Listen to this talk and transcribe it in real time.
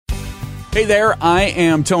Hey there, I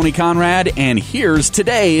am Tony Conrad, and here's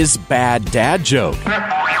today's bad dad joke.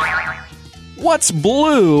 What's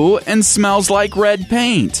blue and smells like red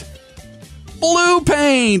paint? Blue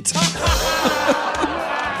paint!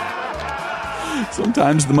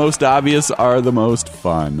 Sometimes the most obvious are the most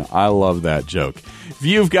fun. I love that joke. If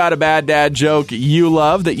you've got a bad dad joke you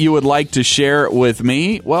love that you would like to share with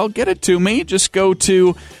me, well, get it to me. Just go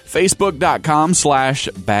to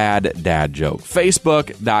Facebook.com/baddadjoke.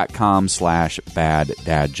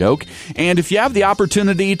 Facebook.com/baddadjoke. And if you have the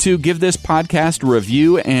opportunity to give this podcast a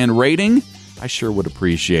review and rating, I sure would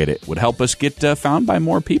appreciate it. It would help us get found by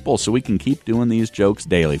more people so we can keep doing these jokes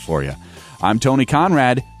daily for you. I'm Tony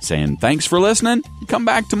Conrad saying thanks for listening. Come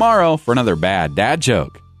back tomorrow for another bad dad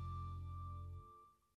joke.